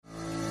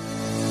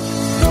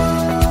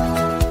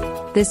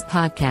This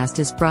podcast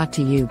is brought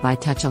to you by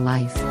Touch a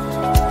Life.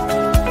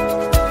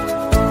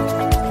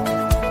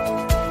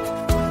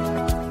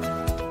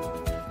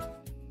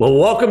 Well,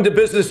 welcome to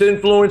Business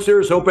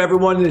Influencers. Hope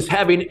everyone is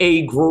having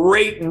a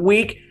great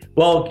week.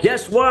 Well,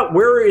 guess what?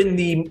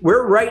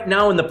 We're right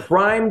now in the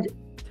prime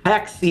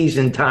tax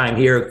season time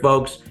here,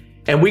 folks.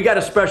 And we got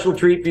a special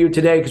treat for you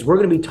today because we're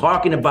going to be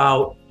talking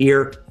about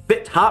here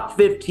top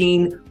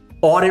 15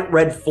 audit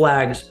red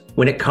flags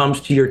when it comes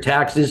to your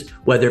taxes,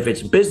 whether if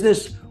it's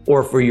business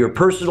or for your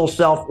personal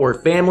self or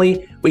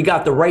family. We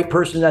got the right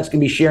person that's going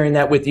to be sharing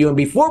that with you. And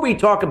before we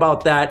talk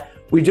about that,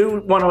 we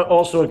do want to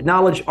also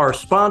acknowledge our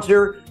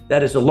sponsor.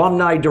 That is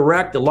Alumni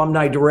Direct.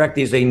 Alumni Direct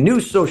is a new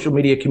social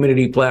media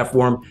community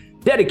platform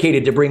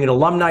dedicated to bringing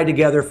alumni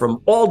together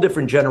from all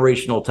different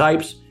generational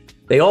types.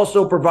 They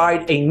also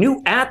provide a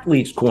new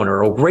athletes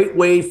corner, a great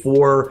way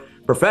for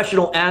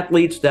professional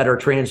athletes that are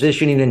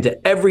transitioning into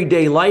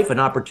everyday life, an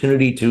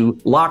opportunity to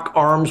lock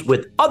arms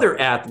with other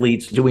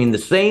athletes doing the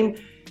same,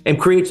 and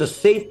creates a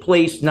safe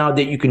place now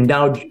that you can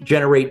now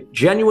generate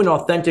genuine,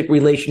 authentic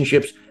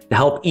relationships to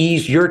help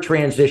ease your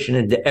transition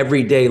into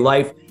everyday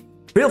life.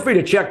 Feel free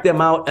to check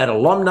them out at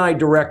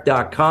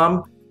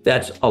alumnidirect.com.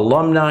 That's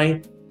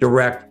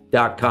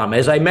alumnidirect.com.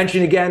 As I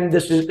mentioned again,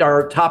 this is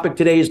our topic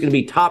today is going to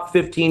be top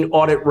 15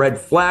 audit red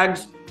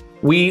flags.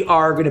 We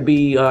are going to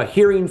be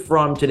hearing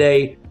from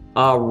today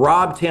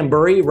Rob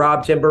Tamburri.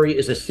 Rob Tamburri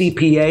is a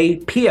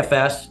CPA,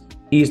 PFS.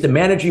 He's the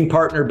managing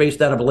partner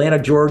based out of Atlanta,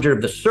 Georgia,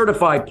 of the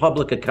certified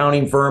public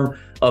accounting firm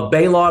of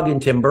Balog and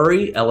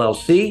Tamburri,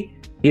 LLC.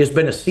 He has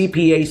been a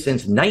CPA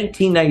since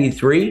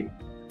 1993.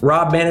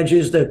 Rob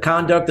manages the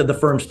conduct of the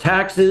firm's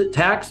tax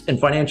and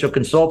financial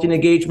consulting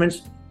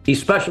engagements. He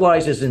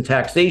specializes in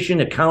taxation,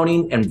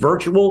 accounting, and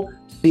virtual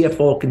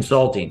CFO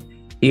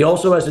consulting. He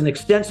also has an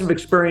extensive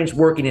experience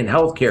working in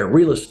healthcare,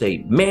 real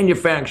estate,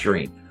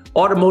 manufacturing,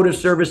 automotive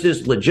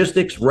services,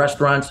 logistics,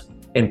 restaurants,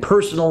 and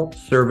personal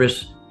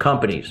service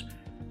companies.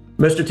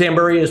 Mr.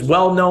 Tamburri is a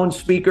well-known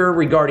speaker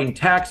regarding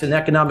tax and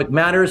economic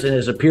matters and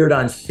has appeared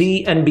on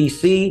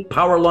CNBC,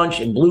 Power Lunch,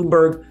 and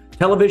Bloomberg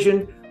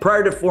Television.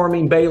 Prior to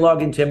forming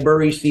Balog and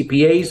Tamburri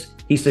CPAs,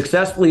 he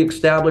successfully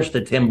established the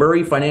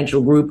Tamburri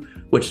Financial Group,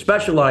 which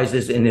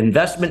specializes in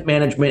investment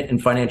management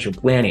and financial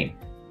planning.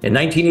 In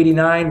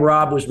 1989,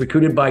 Rob was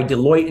recruited by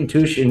Deloitte &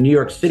 Touche in New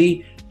York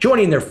City,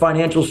 joining their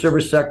financial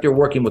service sector,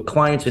 working with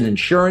clients in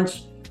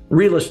insurance,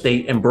 real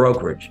estate, and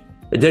brokerage.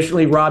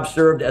 Additionally, Rob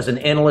served as an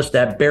analyst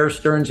at Bear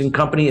Stearns &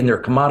 Company in their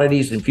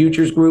commodities and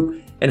futures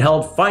group and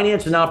held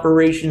finance and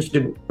operations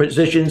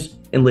positions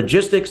in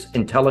logistics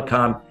and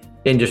telecom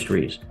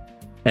industries.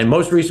 And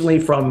most recently,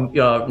 from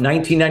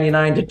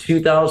 1999 to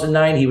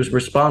 2009, he was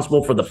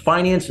responsible for the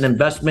finance and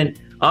investment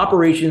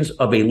operations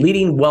of a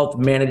leading wealth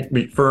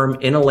management firm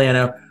in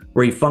Atlanta,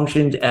 where he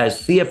functioned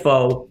as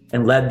CFO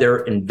and led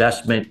their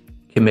investment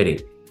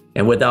committee.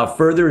 And without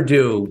further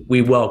ado, we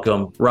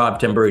welcome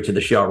Rob Tamburri to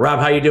the show. Rob,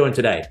 how are you doing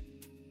today?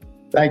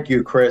 Thank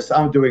you, Chris.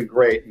 I'm doing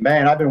great.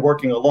 Man, I've been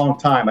working a long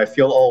time. I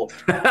feel old.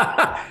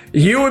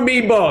 You and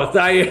me both.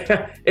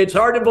 It's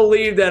hard to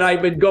believe that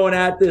I've been going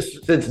at this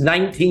since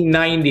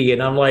 1990,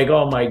 and I'm like,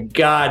 oh my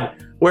God,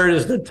 where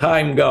does the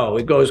time go?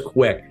 It goes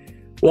quick.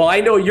 Well, I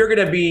know you're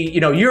going to be,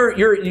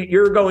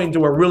 you're going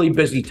to a really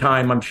busy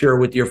time, I'm sure,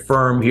 with your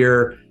firm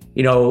here,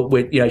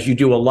 as you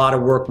do a lot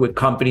of work with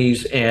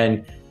companies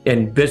and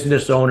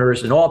business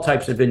owners and all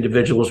types of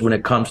individuals when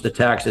it comes to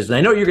taxes. And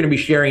I know you're going to be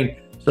sharing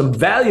some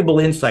valuable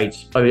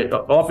insights,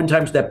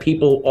 oftentimes that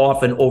people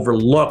often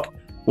overlook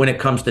when it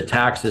comes to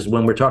taxes,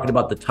 when we're talking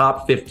about the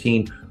top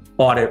 15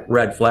 audit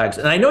red flags.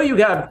 And I know you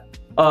have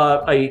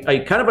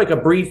a kind of like a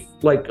brief,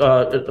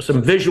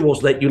 some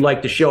visuals that you'd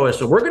like to show us.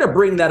 So we're going to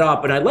bring that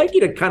up. And I'd like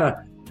you to kind of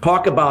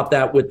talk about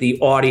that with the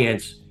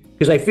audience,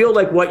 because I feel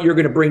like what you're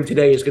going to bring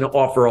today is going to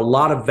offer a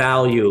lot of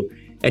value.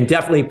 And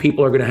definitely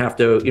people are going to have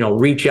to,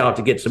 reach out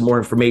to get some more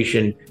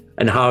information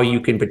on how you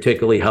can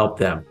particularly help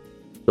them.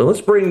 So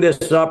let's bring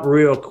this up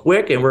real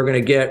quick, and we're going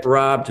to get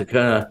Rob to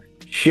kind of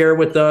share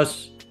with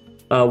us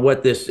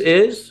what this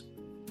is.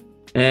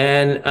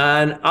 And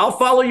I'll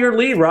follow your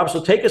lead, Rob. So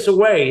take us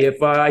away.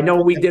 If I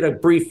know we did a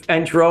brief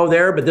intro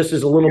there, but this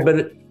is a little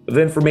bit of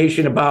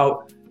information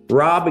about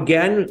Rob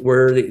again,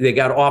 where they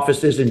got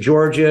offices in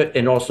Georgia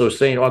and also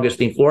St.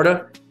 Augustine,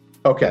 Florida.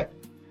 Okay.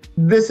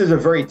 This is a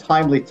very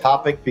timely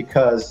topic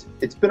because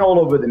it's been all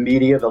over the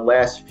media the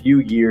last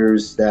few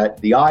years that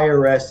the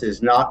IRS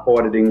is not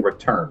auditing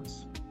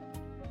returns.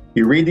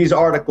 You read these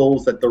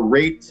articles that the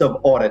rates of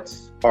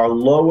audits are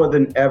lower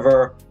than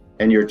ever,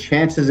 and your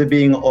chances of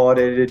being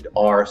audited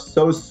are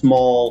so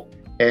small.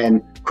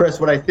 And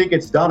Chris, what I think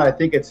it's done, I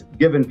think it's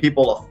given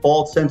people a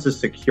false sense of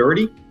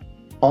security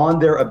on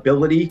their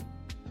ability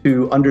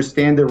to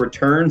understand their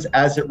returns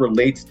as it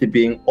relates to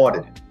being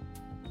audited.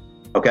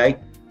 Okay?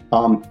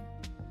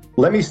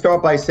 Let me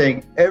start by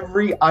saying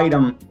every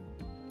item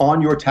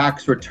on your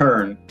tax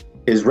return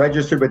is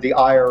registered with the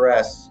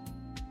IRS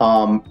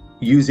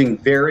using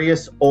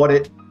various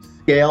audit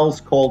scales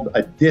called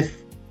a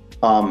DIF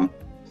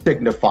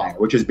signifier,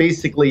 which is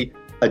basically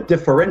a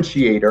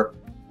differentiator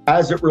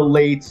as it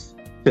relates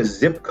to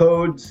zip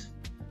codes,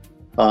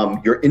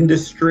 your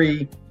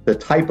industry, the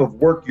type of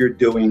work you're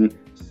doing.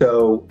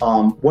 So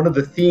one of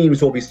the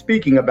themes we'll be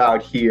speaking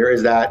about here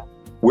is that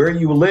where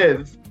you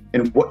live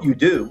and what you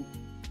do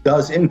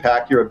does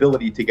impact your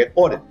ability to get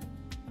audited.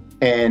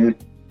 And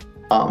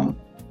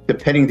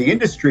depending the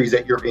industries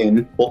that you're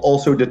in will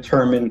also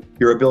determine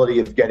your ability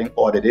of getting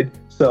audited.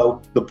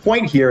 So the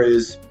point here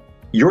is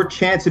your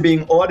chance of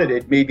being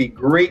audited may be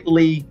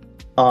greatly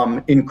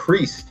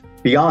increased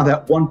beyond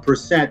that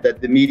 1%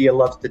 that the media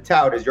loves to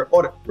tout as your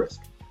audit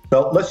risk.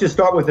 So let's just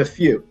start with a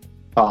few.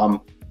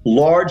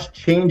 Large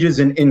changes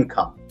in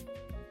income.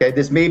 Okay,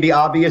 this may be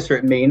obvious or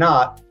it may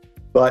not,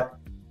 but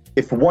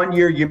if one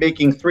year you're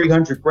making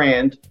 300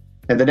 grand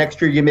and the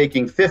next year you're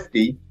making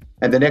 50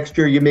 and the next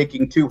year you're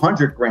making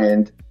 200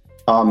 grand,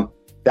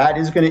 that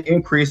is going to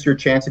increase your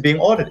chance of being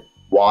audited.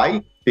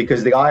 Why?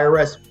 Because the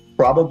IRS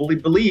probably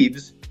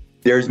believes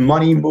there's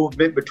money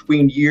movement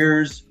between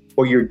years,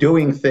 or you're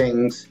doing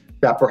things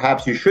that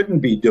perhaps you shouldn't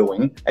be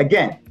doing.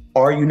 Again,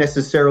 are you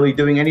necessarily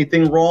doing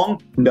anything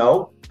wrong?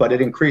 No, but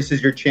it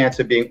increases your chance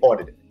of being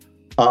audited.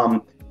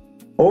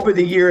 Over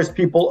the years,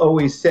 people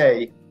always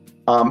say,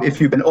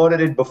 if you've been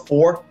audited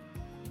before,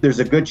 there's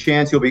a good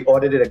chance you'll be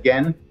audited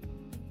again.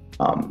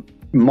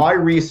 My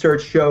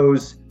research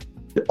shows,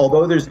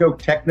 although there's no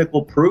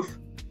technical proof,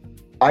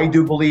 I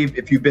do believe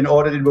if you've been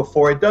audited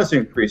before, it does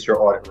increase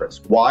your audit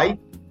risk. Why?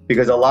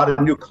 Because a lot of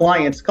new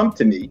clients come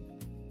to me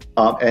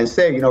and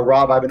say,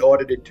 Rob, I've been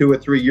audited 2 or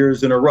 3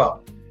 years in a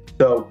row.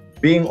 So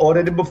being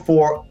audited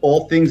before,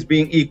 all things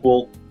being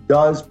equal,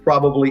 does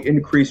probably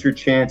increase your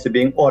chance of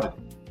being audited.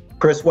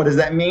 Chris, what does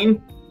that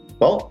mean?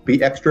 Well,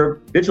 be extra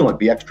vigilant,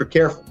 be extra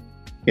careful.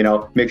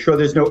 Make sure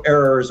there's no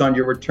errors on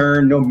your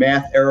return, no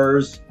math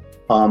errors.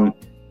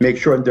 Make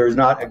sure there's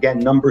not, again,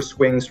 number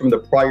swings from the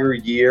prior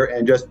year,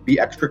 and just be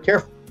extra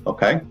careful,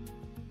 okay?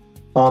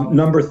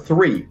 Number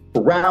 3,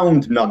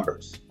 round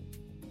numbers.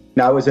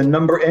 Now, is a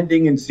number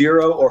ending in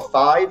 0 or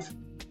 5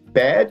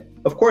 bad?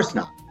 Of course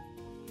not.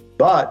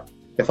 But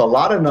if a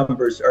lot of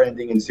numbers are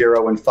ending in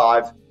 0 and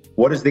 5,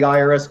 what is the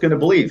IRS going to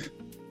believe?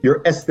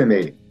 You're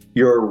estimating.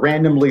 You're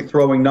randomly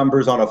throwing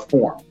numbers on a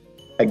form.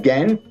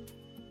 Again,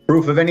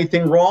 proof of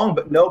anything wrong,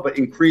 but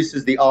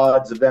increases the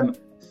odds of them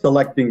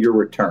selecting your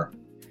return.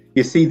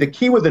 You see, the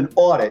key with an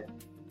audit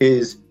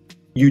is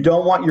you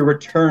don't want your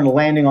return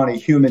landing on a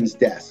human's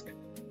desk,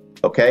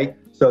 okay?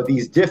 So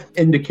these diff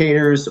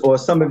indicators, or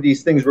some of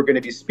these things we're going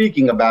to be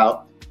speaking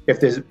about,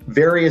 if there's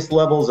various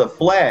levels of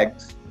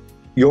flags,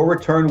 your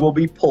return will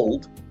be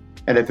pulled.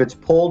 And if it's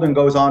pulled and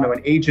goes onto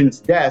an agent's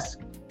desk,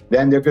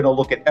 then they're going to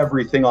look at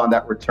everything on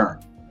that return,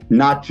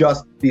 not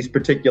just these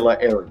particular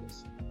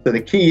areas. So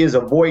the key is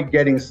avoid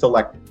getting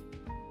selected.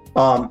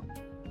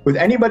 With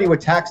anybody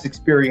with tax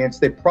experience,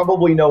 they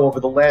probably know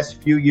over the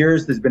last few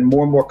years, there's been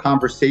more and more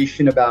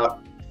conversation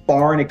about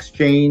foreign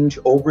exchange,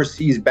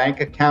 overseas bank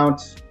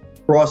accounts,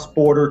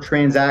 cross-border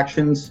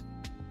transactions.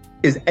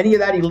 Is any of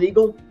that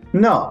illegal?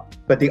 No,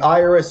 but the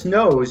IRS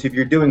knows if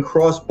you're doing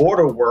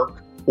cross-border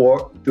work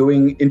or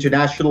doing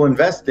international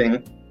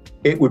investing,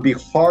 it would be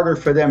harder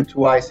for them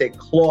to,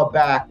 claw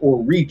back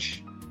or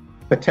reach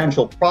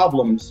potential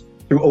problems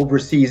through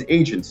overseas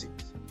agencies.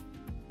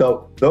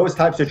 So those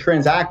types of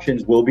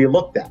transactions will be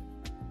looked at,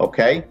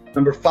 okay?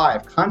 Number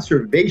 5,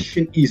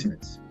 conservation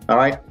easements, all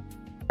right?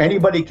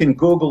 Anybody can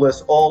Google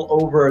this all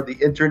over the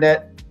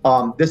internet.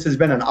 This has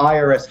been an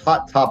IRS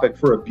hot topic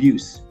for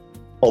abuse.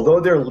 Although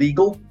they're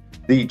legal,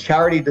 the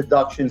charity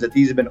deductions that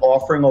these have been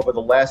offering over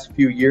the last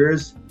few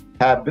years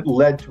have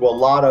led to a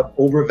lot of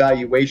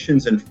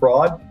overvaluations and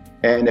fraud.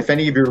 And if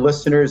any of your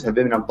listeners have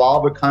been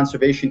involved with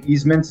conservation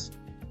easements,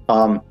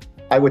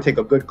 I would take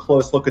a good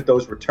close look at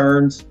those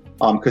returns,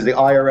 because the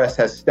IRS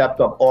has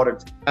stepped up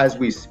audits as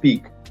we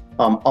speak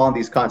on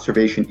these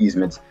conservation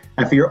easements.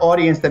 And for your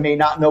audience that may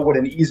not know what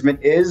an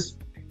easement is,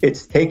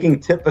 it's taking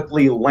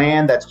typically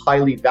land that's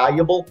highly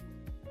valuable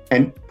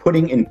and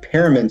putting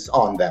impairments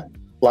on them.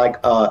 Like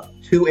a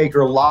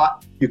 2-acre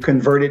lot, you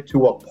convert it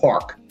to a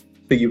park.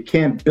 So you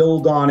can't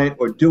build on it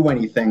or do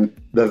anything.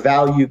 The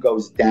value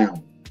goes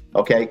down,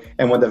 okay?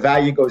 And when the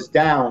value goes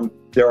down,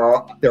 there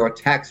are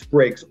tax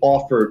breaks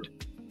offered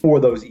for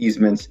those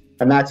easements.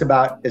 And that's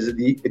about as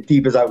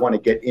deep as I want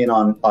to get in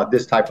on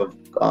this type of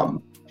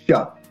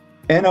show.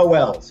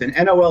 NOLs, and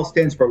NOL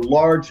stands for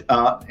large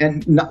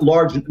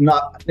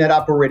net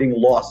operating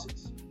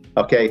losses.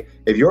 Okay,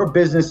 if your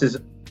business is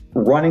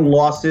running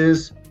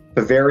losses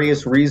for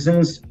various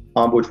reasons,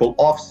 which will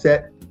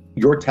offset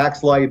your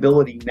tax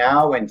liability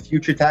now and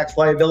future tax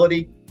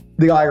liability,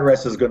 the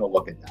IRS is going to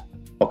look at that.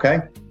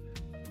 Okay,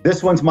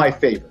 this one's my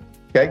favorite.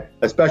 Okay,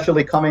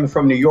 especially coming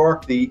from New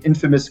York, the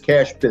infamous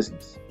cash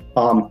business.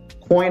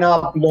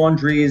 Coin-op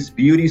laundries,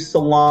 beauty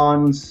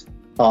salons,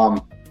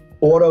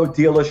 auto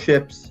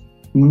dealerships,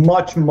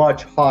 much,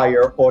 much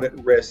higher audit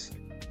risk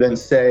than,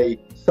 say,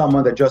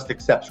 someone that just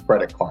accepts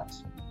credit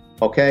cards,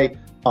 okay?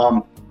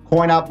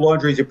 Coin-op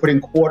laundries, you're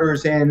putting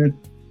quarters in,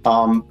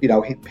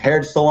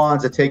 hair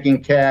salons are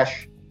taking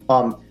cash.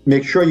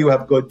 Make sure you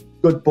have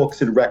good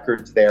books and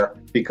records there.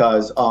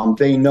 because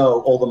they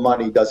know all the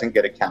money doesn't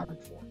get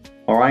accounted for.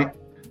 All right.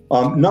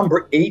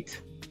 Number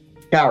 8,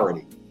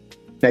 charity.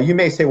 Now you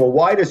may say, well,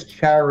 why does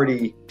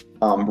charity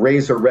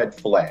raise a red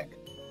flag?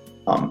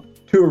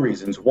 2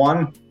 reasons.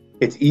 One,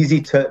 it's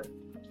easy to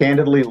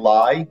candidly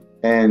lie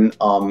and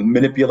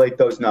manipulate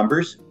those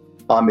numbers.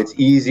 It's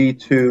easy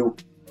to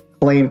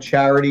claim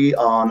charity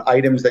on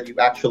items that you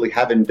actually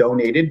haven't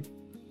donated.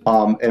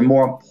 And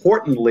more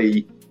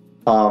importantly,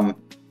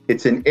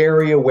 it's an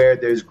area where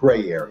there's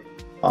gray area.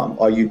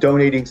 Are you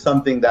donating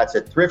something that's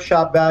at thrift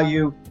shop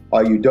value?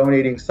 Are you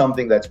donating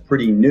something that's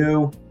pretty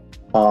new?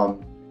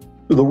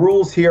 The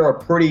rules here are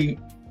pretty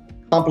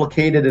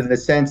complicated in the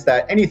sense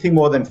that anything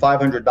more than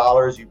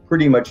 $500, you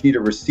pretty much need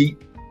a receipt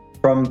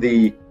from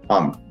the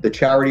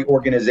charity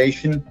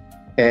organization.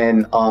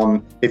 And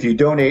if you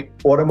donate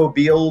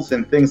automobiles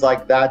and things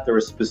like that, there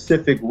are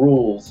specific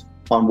rules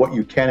on what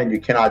you can and you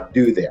cannot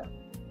do there.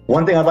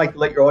 One thing I'd like to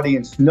let your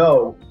audience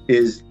know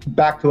is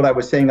back to what I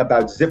was saying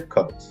about zip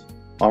codes.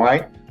 All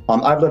right.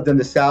 I've lived in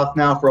the South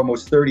now for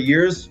almost 30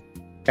 years,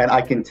 and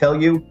I can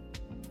tell you,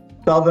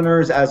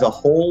 Southerners as a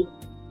whole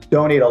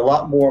donate a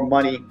lot more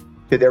money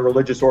to their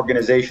religious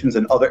organizations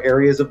in other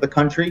areas of the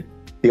country.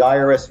 The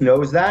IRS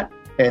knows that,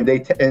 and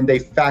they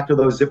factor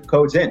those zip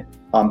codes in.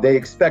 They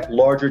expect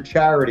larger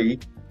charity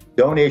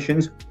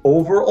donations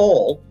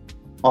overall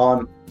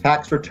on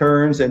tax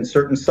returns in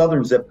certain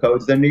Southern zip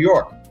codes than New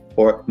York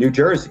or New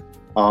Jersey.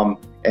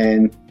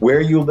 And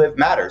where you live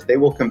matters. They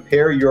will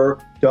compare your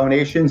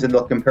donations, and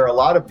they'll compare a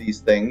lot of these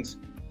things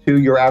to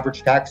your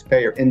average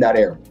taxpayer in that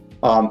area.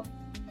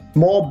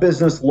 Small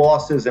business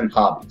losses and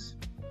hobbies.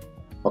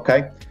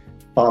 Okay.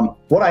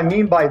 What I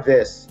mean by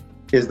this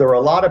is there are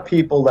a lot of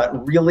people that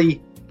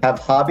really have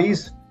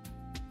hobbies,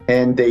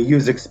 and they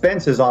use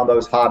expenses on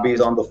those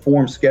hobbies on the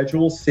form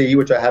Schedule C,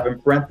 which I have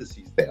in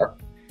parentheses there.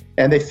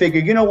 And they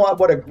figure, you know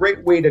what a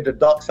great way to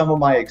deduct some of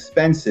my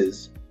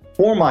expenses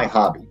for my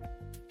hobby.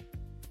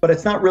 But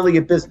it's not really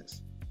a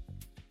business.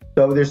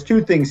 So there's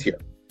 2 things here.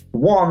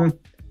 One,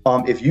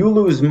 if you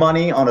lose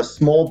money on a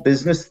small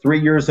business 3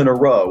 years in a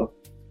row,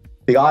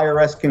 the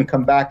IRS can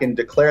come back and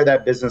declare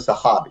that business a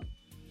hobby,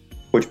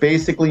 which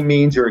basically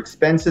means your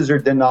expenses are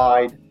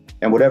denied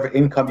and whatever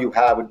income you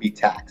have would be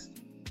taxed.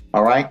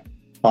 All right.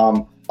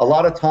 A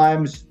lot of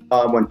times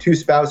when 2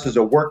 spouses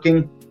are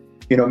working,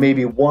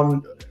 maybe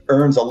one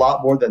earns a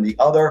lot more than the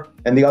other,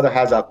 and the other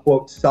has a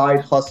quote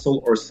side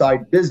hustle or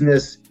side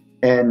business.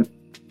 And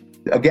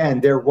again,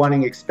 they're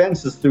running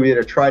expenses through it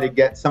to try to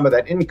get some of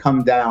that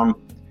income down.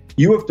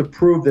 You have to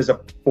prove there's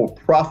a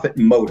for-profit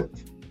motive.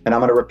 And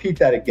I'm going to repeat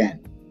that again.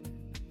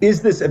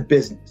 Is this a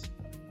business?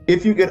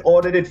 If you get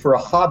audited for a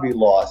hobby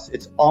loss,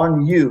 it's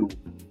on you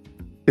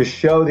to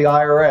show the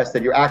IRS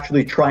that you're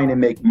actually trying to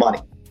make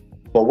money.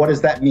 Well, what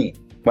does that mean?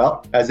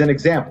 Well, as an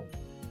example,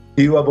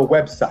 do you have a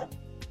website?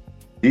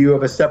 Do you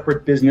have a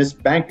separate business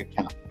bank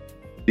account?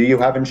 Do you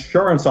have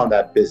insurance on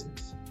that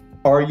business?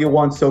 Are you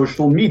on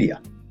social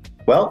media?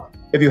 Well,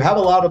 if you have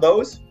a lot of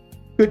those,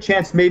 good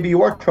chance maybe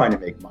you are trying to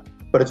make money,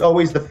 but it's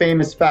always the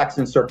famous facts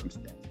and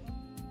circumstances.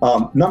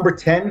 Number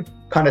 10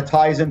 kind of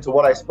ties into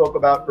what I spoke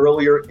about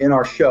earlier in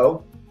our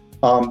show.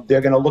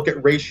 They're going to look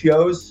at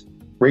ratios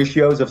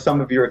of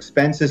some of your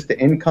expenses to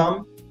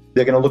income.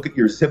 They're going to look at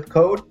your zip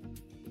code.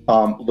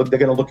 They're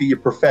going to look at your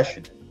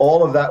profession.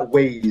 All of that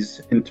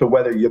weighs into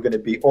whether you're going to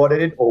be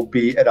audited or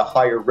be at a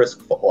higher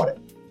risk for audit.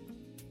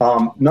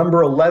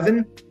 Number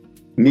 11,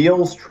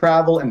 meals,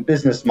 travel, and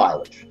business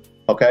mileage.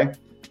 Okay.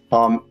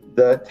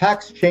 The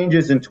tax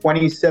changes in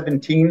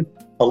 2017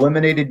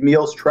 eliminated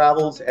meals,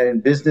 travels,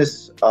 and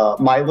business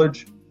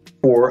mileage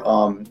for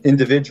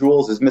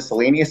individuals as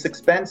miscellaneous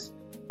expense,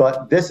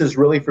 but this is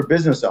really for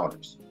business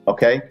owners.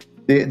 Okay.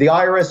 The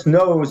IRS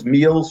knows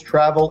meals,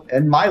 travel,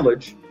 and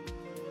mileage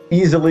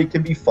easily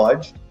can be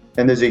fudged,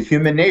 and there's a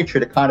human nature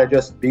to kind of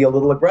just be a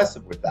little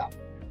aggressive with that.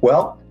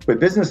 Well, with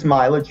business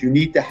mileage, you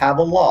need to have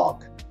a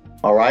log.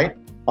 All right.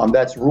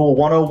 That's Rule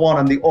 101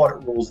 on the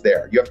audit rules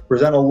there. You have to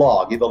present a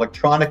log, either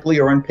electronically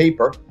or in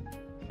paper,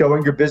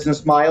 showing your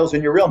business miles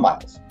and your real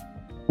miles.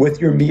 With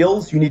your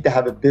meals, you need to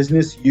have a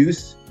business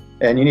use,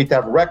 and you need to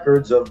have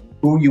records of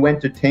who you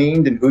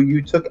entertained and who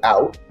you took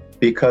out,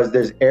 because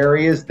there's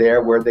areas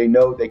there where they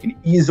know they can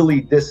easily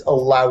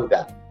disallow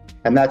that.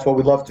 And that's what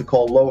we love to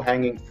call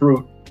low-hanging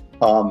fruit.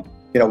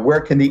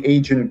 Where can the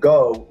agent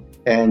go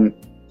and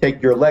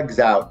take your legs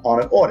out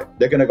on an audit?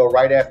 They're going to go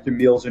right after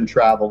meals and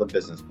travel and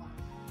business miles.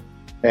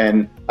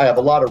 And I have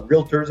a lot of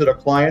realtors that are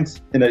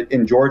clients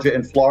in Georgia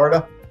and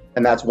Florida,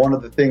 and that's one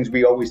of the things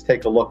we always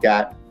take a look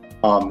at.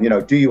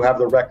 Do you have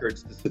the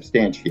records to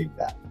substantiate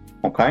that?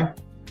 Okay.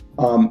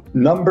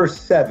 Number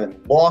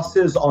 7,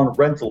 losses on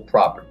rental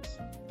properties.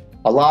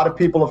 A lot of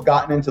people have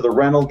gotten into the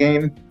rental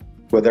game,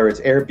 whether it's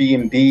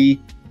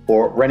Airbnb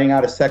or renting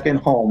out a second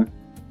home.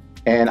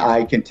 And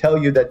I can tell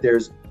you that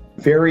there's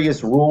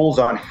various rules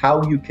on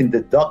how you can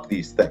deduct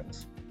these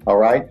things. All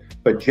right.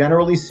 But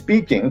generally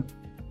speaking,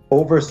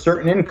 over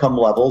certain income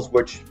levels,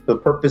 which for the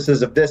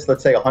purposes of this,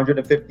 let's say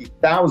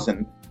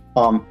 150,000,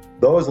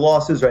 those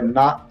losses are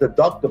not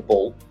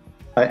deductible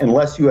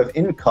unless you have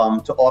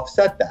income to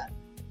offset that,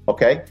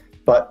 okay?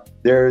 But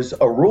there's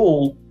a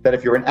rule that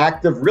if you're an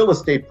active real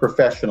estate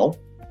professional,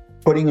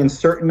 putting in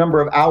certain number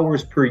of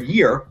hours per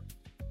year,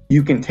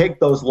 you can take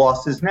those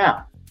losses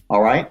now,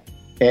 all right?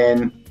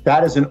 And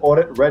that is an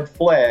audit red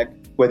flag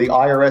where the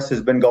IRS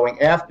has been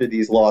going after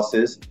these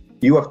losses.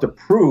 You have to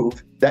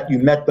prove that you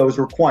met those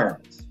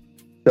requirements.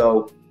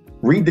 So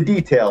read the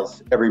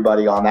details,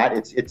 everybody, on that.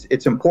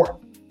 It's important.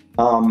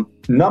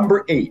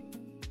 Number 8,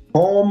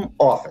 home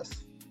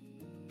office.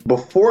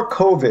 Before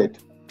COVID,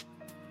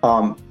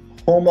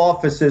 home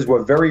offices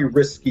were very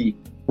risky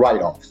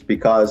write-offs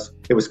because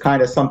it was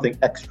kind of something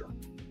extra.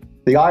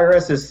 The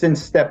IRS has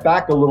since stepped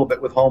back a little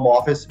bit with home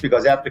office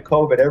because after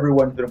COVID,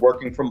 everyone's been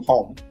working from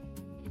home,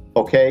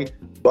 okay?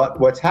 But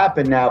what's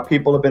happened now,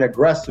 people have been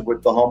aggressive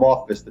with the home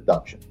office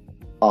deduction.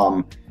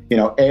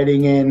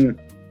 Adding in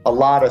a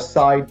lot of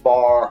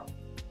sidebar,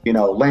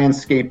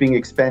 landscaping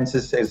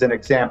expenses as an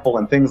example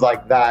and things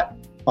like that.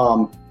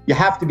 You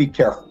have to be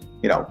careful,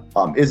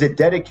 is it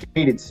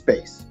dedicated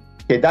space?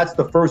 Okay, that's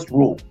the first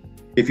rule.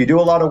 If you do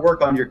a lot of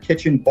work on your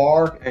kitchen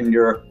bar and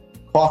your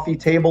coffee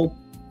table,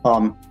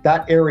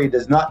 that area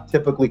does not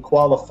typically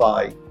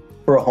qualify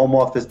for a home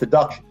office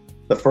deduction.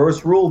 The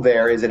first rule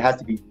there is it has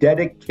to be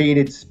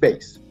dedicated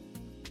space.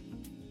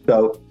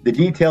 So the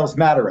details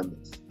matter in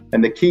this.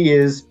 And the key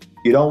is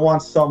you don't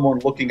want someone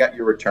looking at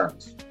your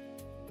returns.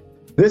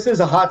 This is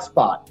a hot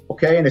spot,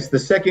 okay? And it's the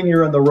second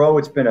year in the row.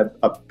 It's been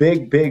a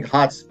big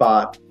hot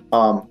spot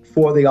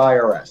for the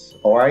IRS,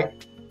 all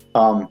right?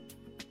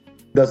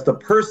 Does the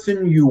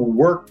person you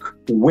work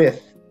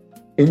with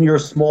in your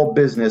small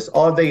business,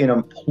 are they an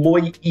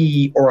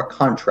employee or a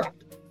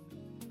contractor?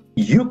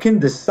 You can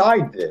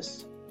decide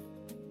this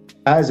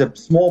as a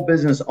small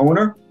business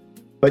owner,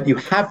 but you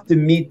have to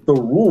meet the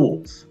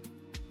rules,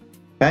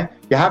 okay?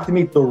 You have to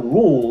meet the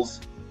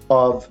rules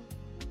of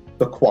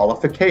the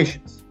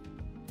qualifications.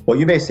 Well,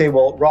 you may say,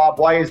 well, Rob,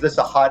 why is this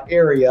a hot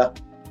area?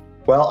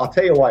 Well, I'll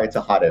tell you why it's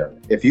a hot area.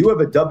 If you have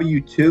a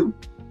W-2,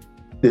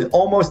 there's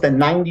almost a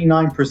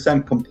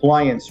 99%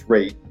 compliance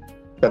rate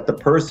that the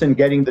person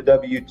getting the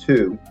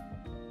W-2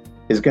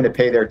 is going to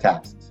pay their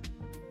taxes.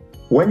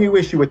 When you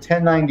issue a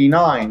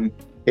 1099,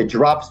 it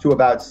drops to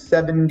about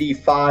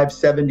 75,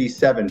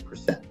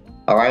 77%.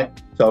 All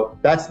right? So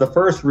that's the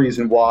first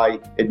reason why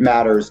it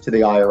matters to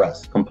the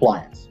IRS,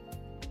 compliance.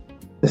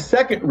 The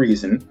second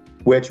reason,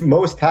 which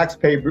most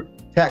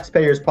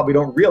taxpayers probably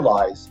don't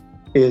realize,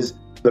 is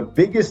the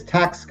biggest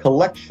tax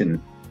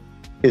collection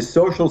is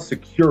Social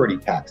Security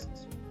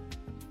taxes.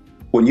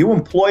 When you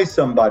employ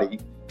somebody,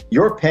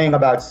 you're paying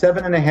about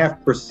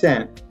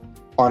 7.5%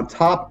 on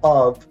top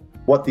of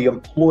what the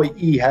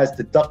employee has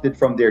deducted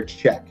from their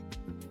check.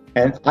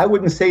 And I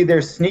wouldn't say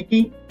they're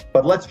sneaky,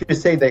 but let's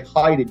just say they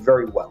hide it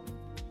very well.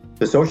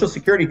 The Social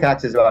Security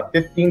tax is about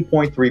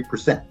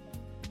 15.3%.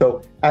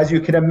 So as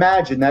you can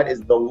imagine, that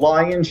is the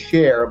lion's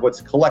share of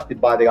what's collected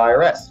by the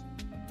IRS.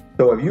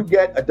 So if you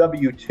get a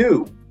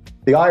W-2,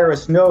 the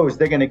IRS knows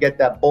they're going to get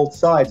that both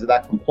sides of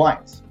that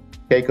compliance,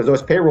 okay? Because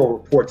those payroll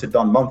reports are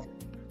done monthly.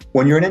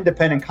 When you're an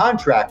independent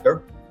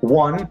contractor,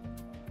 one,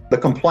 the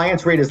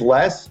compliance rate is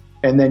less,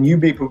 and then you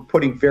be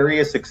putting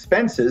various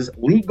expenses,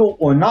 legal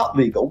or not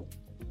legal,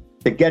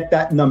 to get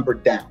that number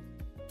down,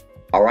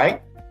 all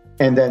right?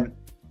 And then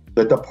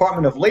the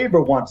Department of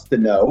Labor wants to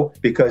know,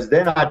 because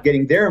they're not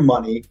getting their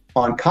money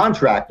on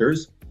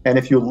contractors, and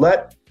if you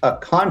let a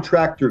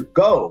contractor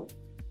go,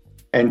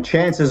 and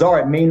chances are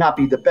it may not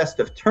be the best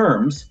of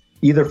terms,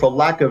 either for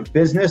lack of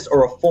business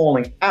or a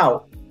falling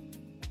out,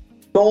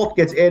 salt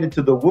gets added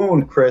to the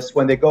wound, Chris,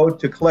 when they go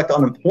to collect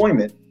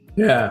unemployment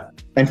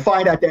and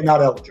find out they're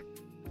not eligible.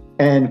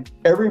 And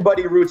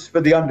everybody roots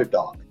for the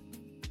underdog.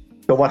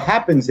 So what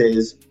happens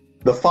is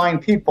the fine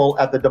people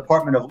at the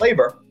Department of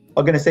Labor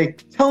are going to say,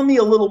 tell me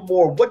a little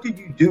more. What did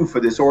you do for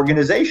this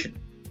organization?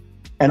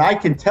 And I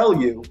can tell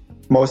you,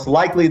 most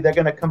likely they're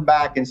going to come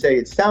back and say,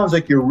 it sounds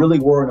like you really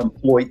were an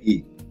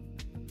employee.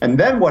 And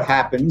then what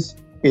happens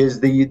is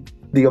the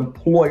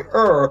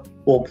employer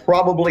will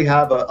probably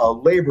have a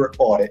labor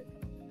audit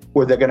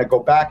where they're going to go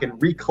back and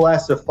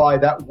reclassify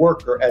that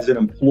worker as an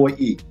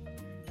employee.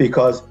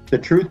 Because the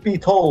truth be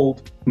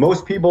told,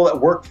 most people that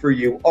work for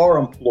you are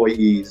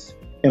employees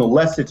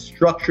unless it's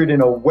structured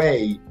in a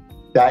way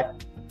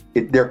that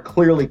they're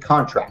clearly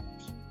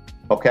contractors,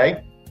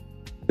 okay?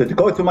 So to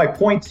go through my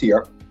points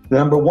here,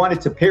 number one,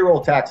 it's a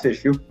payroll tax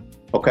issue,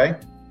 okay?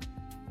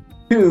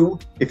 Two,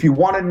 if you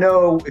want to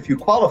know if you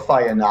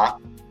qualify or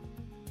not,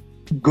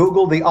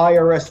 Google the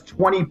IRS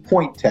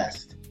 20-point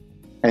test,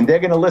 and they're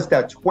going to list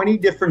out 20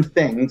 different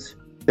things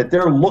that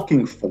they're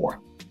looking for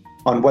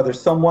on whether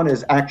someone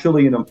is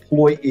actually an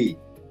employee.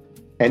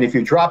 And if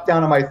you drop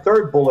down to my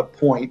third bullet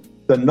point,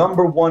 the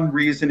number one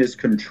reason is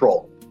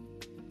control.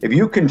 If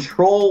you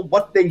control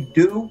what they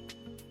do,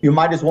 you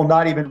might as well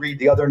not even read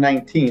the other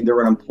 19.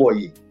 They're an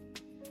employee.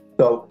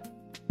 So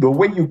the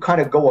way you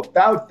kind of go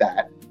about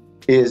that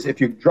is,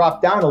 if you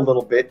drop down a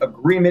little bit,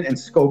 agreement and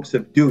scopes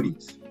of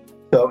duties.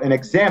 So an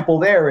example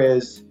there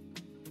is,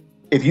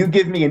 if you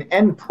give me an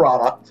end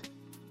product,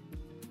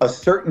 a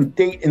certain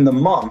date in the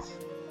month,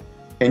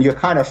 and you're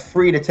kind of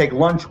free to take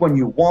lunch when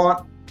you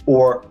want,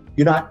 or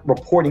you're not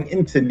reporting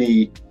into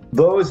me,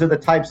 those are the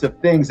types of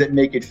things that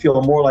make it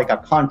feel more like a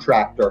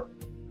contractor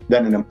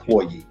than an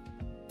employee.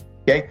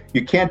 Okay?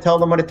 You can't tell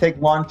them when to take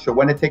lunch or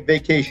when to take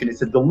vacation.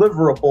 It's a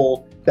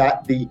deliverable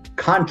that the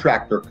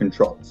contractor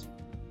controls.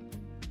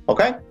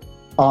 Okay?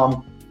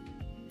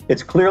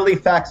 It's clearly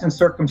facts and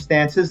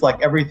circumstances,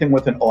 like everything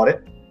with an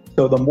audit.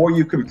 So the more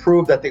you can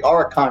prove that they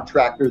are a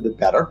contractor, the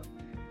better.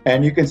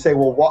 And you can say,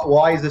 well,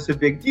 why is this a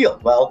big deal?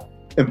 Well,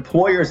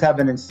 employers have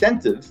an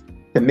incentive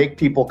to make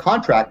people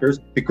contractors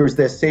because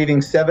they're saving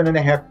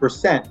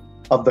 7.5%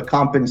 of the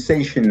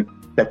compensation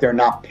that they're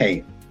not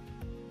paying.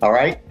 All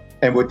right?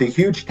 And with the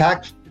huge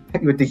tax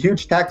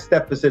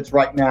deficits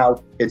right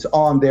now, it's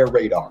on their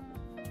radar.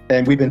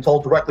 And we've been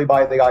told directly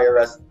by the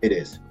IRS it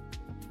is.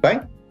 Okay?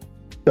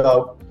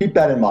 So keep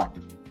that in mind.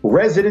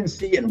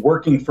 Residency and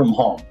working from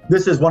home.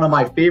 This is one of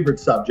my favorite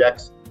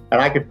subjects, and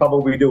I could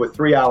probably do a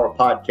 3-hour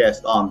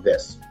podcast on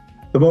this.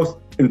 The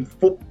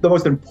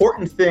most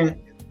important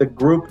thing the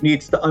group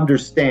needs to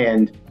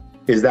understand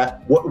is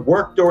that what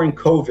worked during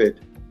COVID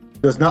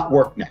does not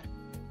work now.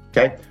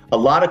 Okay? A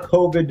lot of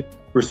COVID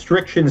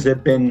restrictions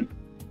have been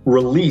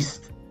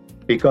released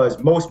because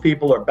most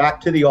people are back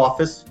to the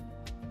office.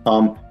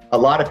 A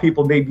lot of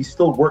people may be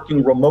still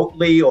working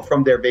remotely or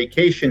from their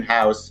vacation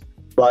house,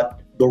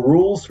 but the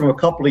rules from a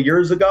couple of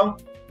years ago,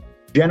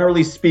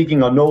 generally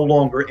speaking, are no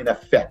longer in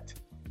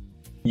effect.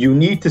 You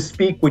need to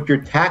speak with your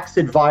tax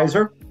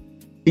advisor,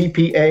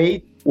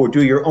 CPA, or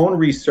do your own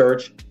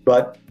research,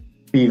 but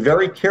be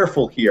very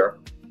careful here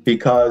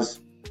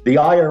because the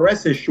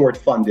IRS is short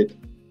funded.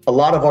 A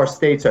lot of our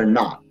states are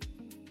not.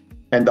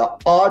 And the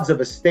odds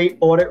of a state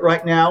audit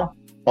right now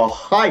are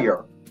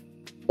higher,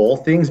 all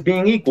things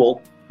being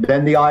equal,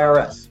 than the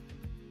IRS.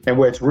 And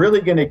where it's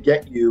really going to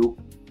get you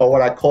are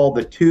what I call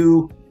the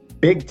two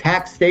big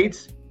tax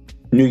states,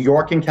 New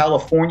York and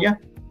California.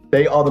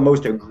 They are the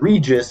most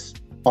egregious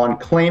on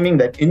claiming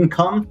that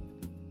income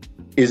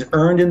is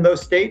earned in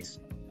those states.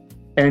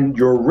 And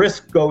your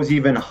risk goes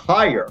even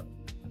higher,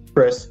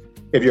 Chris,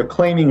 if you're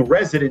claiming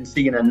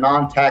residency in a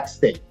non-tax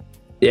state.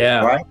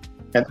 Yeah. Right?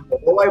 And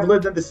although I've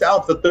lived in the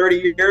South for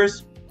 30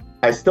 years,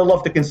 I still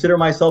love to consider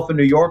myself a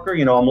New Yorker.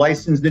 You know, I'm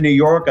licensed in New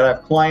York. I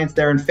have clients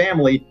there and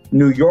family.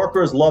 New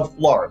Yorkers love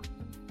Florida.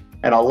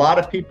 And a lot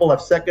of people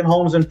have second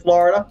homes in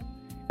Florida,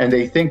 and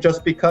they think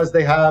just because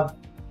they have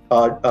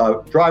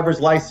a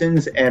driver's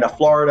license and a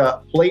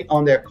Florida plate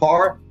on their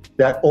car,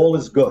 that all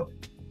is good.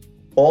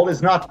 All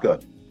is not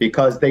good,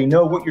 because they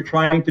know what you're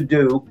trying to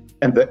do,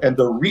 and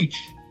the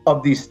reach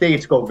of these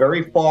states go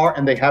very far,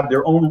 and they have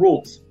their own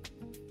rules.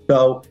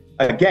 So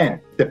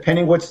again,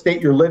 depending what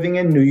state you're living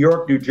in, New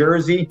York, New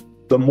Jersey,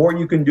 the more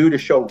you can do to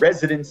show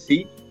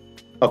residency,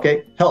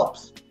 okay,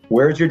 helps.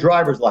 Where's your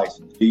driver's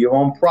license? Do you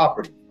own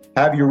property?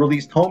 Have you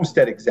released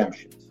homestead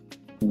exemptions?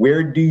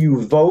 Where do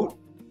you vote?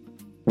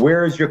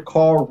 Where is your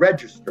car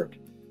registered?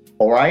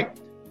 All right.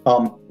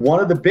 One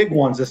of the big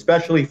ones,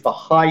 especially for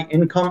high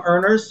income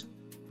earners,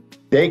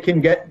 they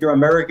can get your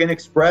American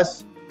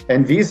Express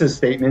and Visa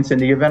statements in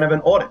the event of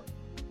an audit.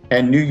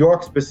 And New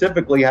York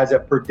specifically has a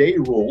per day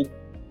rule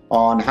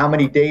on how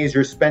many days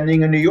you're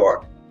spending in New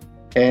York.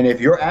 And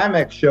if your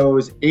Amex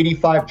shows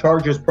 85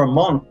 charges per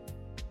month,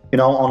 you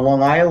know, on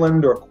Long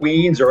Island or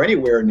Queens or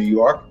anywhere in New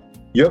York,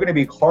 you're going to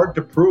be hard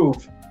to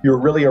prove you're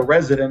really a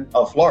resident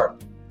of Florida,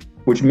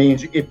 which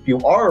means if you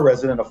are a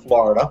resident of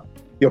Florida,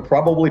 you'll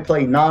probably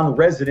pay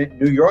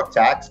non-resident New York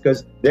tax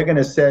because they're going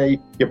to say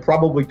you're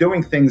probably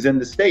doing things in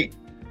the state.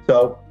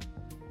 So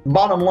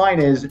bottom line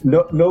is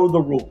know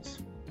the rules.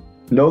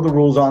 Know the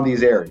rules on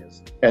these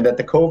areas, and that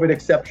the COVID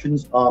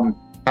exceptions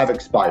have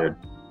expired.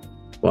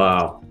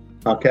 Wow.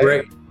 Okay.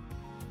 Great.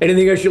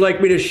 Anything else you'd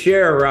like me to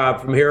share, Rob,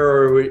 from here,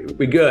 or are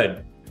we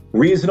good?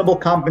 Reasonable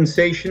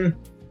compensation.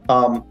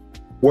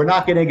 We're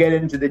not going to get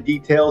into the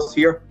details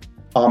here.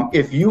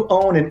 If you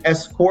own an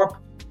S Corp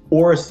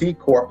or a C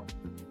Corp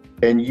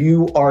and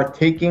you are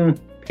taking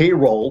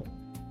payroll,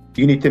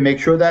 you need to make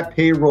sure that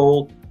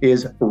payroll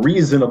is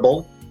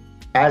reasonable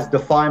as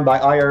defined by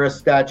IRS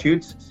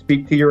statutes.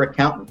 Speak to your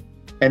accountant.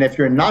 And if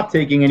you're not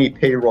taking any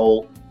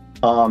payroll,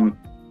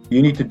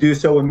 you need to do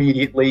so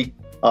immediately.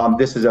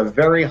 This is a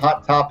very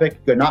hot topic.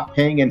 You're not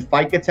paying in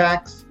FICA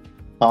tax.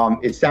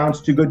 It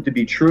sounds too good to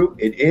be true.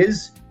 It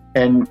is.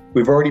 And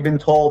we've already been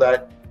told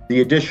that the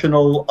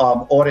additional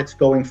audits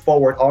going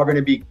forward are going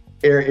to be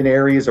in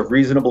areas of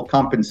reasonable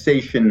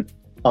compensation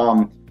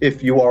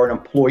if you are an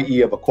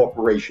employee of a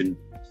corporation.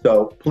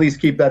 So please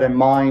keep that in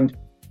mind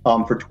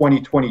for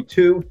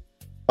 2022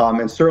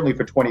 and certainly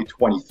for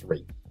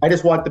 2023. I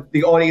just want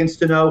the audience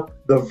to know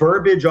the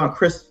verbiage on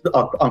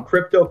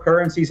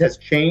cryptocurrencies has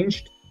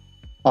changed.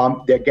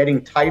 They're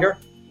getting tighter.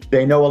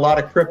 They know a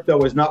lot of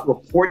crypto is not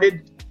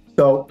reported.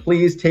 So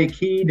please take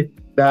heed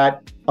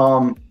that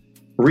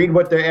read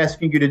what they're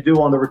asking you to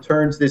do on the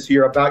returns this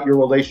year about your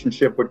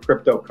relationship with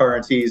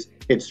cryptocurrencies.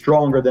 It's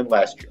stronger than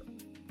last year.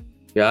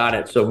 Got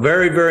it. So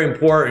very, very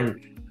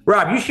important.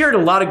 Rob, you shared a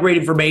lot of great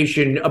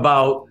information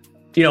about,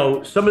 you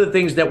know, some of the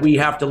things that we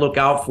have to look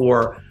out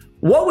for.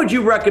 what would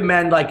you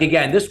recommend? Like,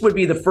 again, this would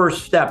be the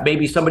first step.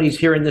 Maybe somebody's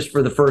hearing this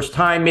for the first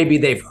time. Maybe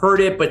they've heard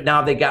it, but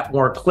now they got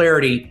more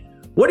clarity.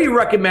 What do you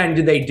recommend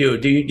they do?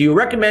 Do you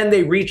recommend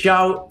they reach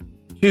out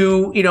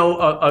to,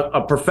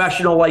 a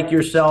professional like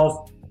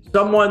yourself,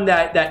 someone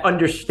that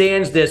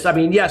understands this? I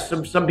mean, yes,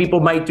 some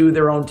people might do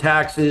their own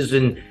taxes,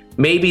 and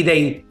maybe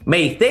they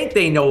may think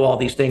they know all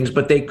these things,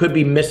 but they could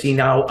be missing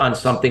out on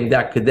something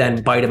that could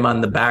then bite them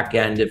on the back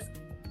end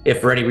if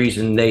for any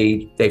reason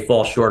they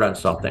fall short on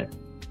something.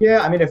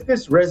 Yeah, I mean, if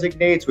this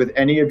resonates with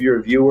any of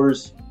your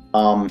viewers,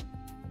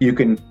 you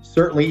can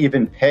certainly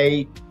even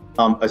pay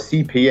a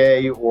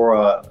CPA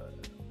or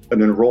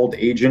an enrolled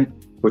agent,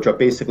 which are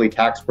basically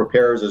tax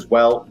preparers as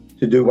well,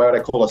 to do what I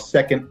call a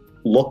second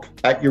look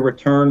at your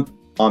return.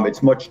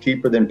 It's much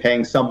cheaper than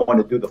paying someone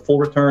to do the full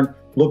return.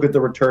 Look at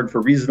the return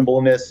for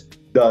reasonableness.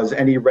 Does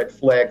any red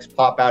flags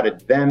pop out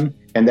at them?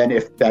 And then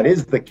if that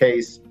is the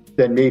case,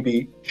 then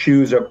maybe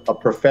choose a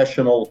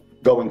professional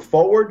going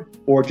forward,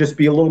 or just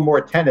be a little more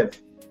attentive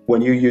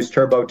when you use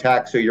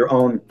TurboTax or your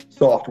own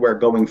software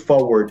going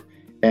forward.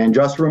 And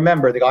just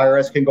remember, the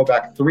IRS can go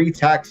back 3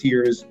 tax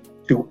years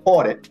to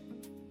audit.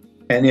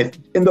 And if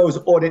in those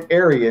audit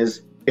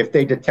areas, if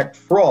they detect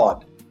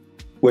fraud,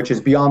 which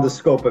is beyond the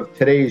scope of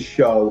today's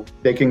show,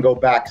 they can go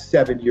back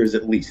 7 years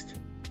at least.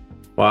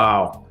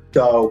 Wow.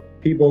 So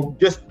people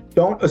just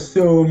don't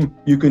assume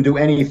you can do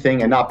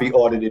anything and not be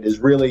audited is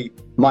really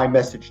my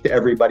message to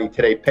everybody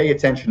today. Pay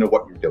attention to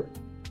what you're doing.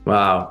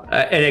 Wow.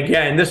 And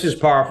again, this is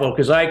powerful,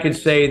 because I could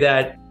say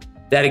that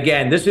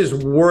again, this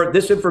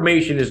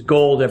information is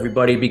gold,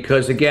 everybody,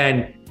 because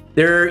again,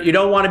 you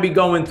don't want to be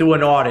going through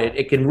an audit.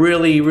 It can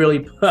really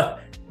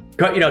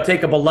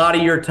take up a lot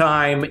of your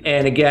time,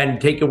 and again,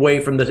 take away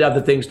from the other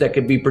things that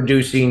could be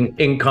producing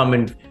income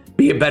and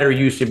be a better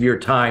use of your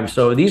time.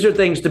 So these are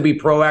things to be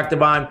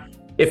proactive on.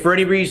 If for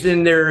any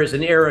reason there is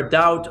an air of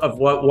doubt of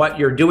what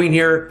you're doing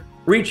here,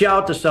 reach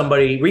out to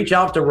somebody, reach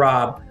out to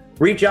Rob,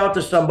 reach out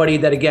to somebody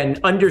that, again,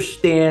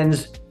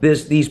 understands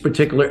these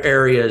particular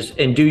areas,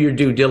 and do your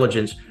due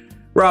diligence.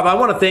 Rob, I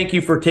want to thank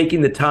you for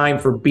taking the time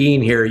for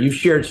being here. You've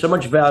shared so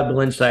much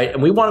valuable insight,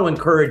 and we want to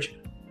encourage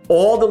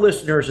all the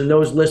listeners and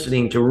those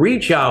listening to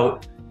reach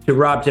out to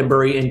Rob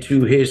Tamburri and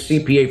to his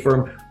CPA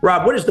firm.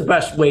 Rob, what is the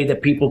best way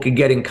that people can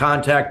get in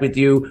contact with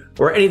you,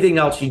 or anything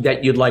else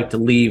that you'd like to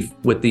leave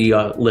with the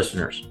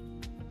listeners?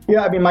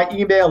 Yeah, I mean, my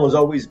email is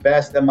always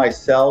best, and my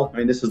cell. I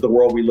mean, this is the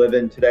world we live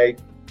in today.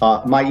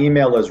 My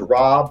email is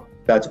Rob,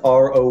 that's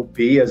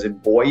R-O-B as in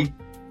boy,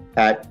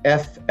 at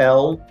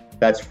FL,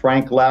 that's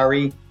Frank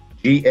Larry,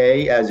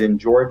 GA as in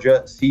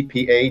Georgia,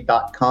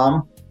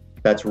 CPA.com.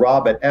 That's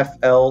Rob at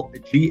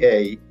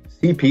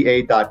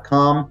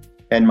FLGACPA.com.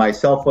 And my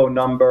cell phone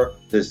number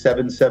is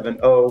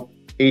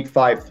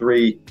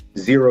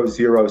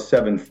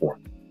 770-853-0074.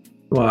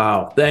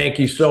 Wow. Thank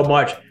you so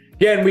much.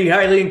 Again, we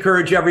highly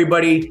encourage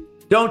everybody,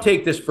 don't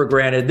take this for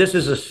granted. This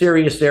is a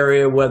serious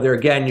area, whether,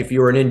 again, if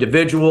you're an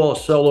individual, a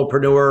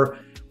solopreneur,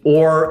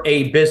 or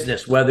a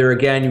business, whether,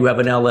 again, you have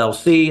an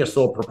LLC, a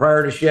sole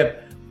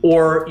proprietorship,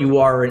 or you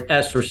are an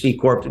S or C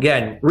Corp.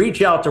 Again,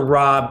 reach out to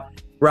Rob.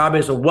 Rob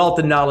is a wealth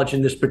of knowledge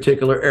in this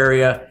particular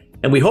area,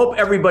 and we hope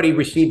everybody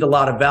received a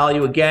lot of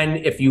value. Again,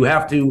 if you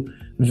have to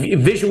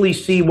visually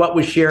see what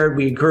was shared,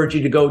 we encourage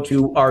you to go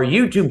to our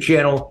YouTube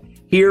channel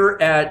here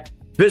at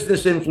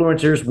Business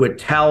Influencers with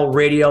Tal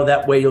Radio.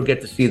 That way you'll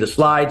get to see the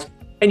slides.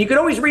 And you can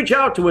always reach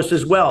out to us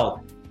as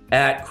well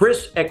at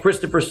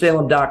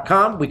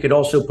chris@christophersalem.com. We could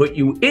also put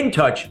you in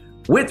touch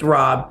with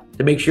Rob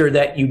to make sure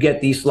that you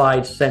get these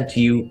slides sent to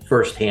you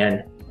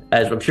firsthand,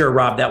 as I'm sure,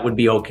 Rob, that would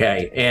be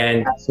okay.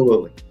 And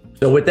absolutely.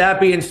 So with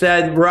that being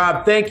said,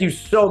 Rob, thank you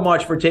so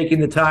much for taking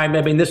the time.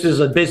 I mean, this is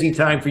a busy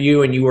time for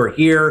you, and you are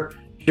here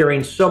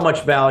sharing so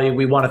much value.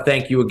 We want to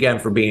thank you again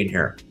for being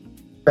here.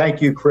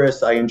 Thank you,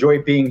 Chris. I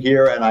enjoy being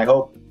here, and I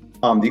hope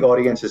the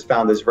audience has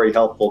found this very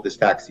helpful this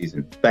tax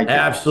season. Thank you.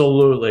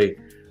 Absolutely.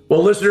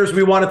 Well, listeners,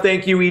 we want to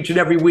thank you each and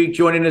every week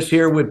joining us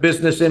here with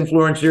Business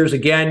Influencers.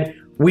 Again,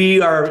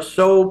 we are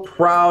so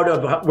proud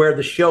of where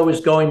the show is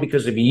going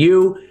because of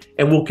you,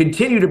 and we'll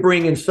continue to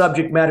bring in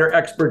subject matter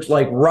experts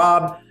like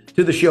Rob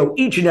to the show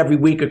each and every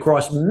week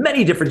across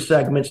many different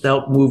segments to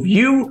help move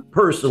you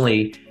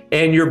personally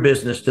and your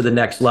business to the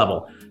next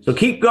level. So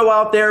go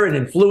out there and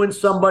influence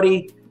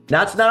somebody.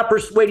 That's not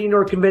persuading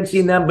or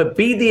convincing them, but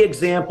be the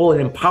example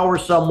and empower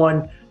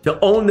someone to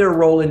own their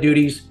role and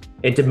duties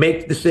and to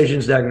make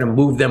decisions that are going to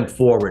move them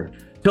forward.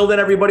 Till then,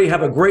 everybody,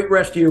 have a great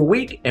rest of your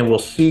week, and we'll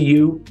see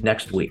you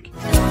next week.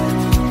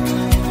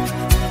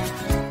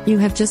 You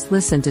have just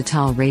listened to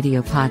Tal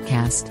Radio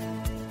Podcast.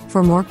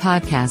 For more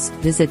podcasts,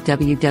 visit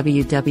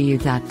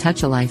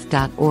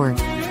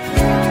www.touchalife.org.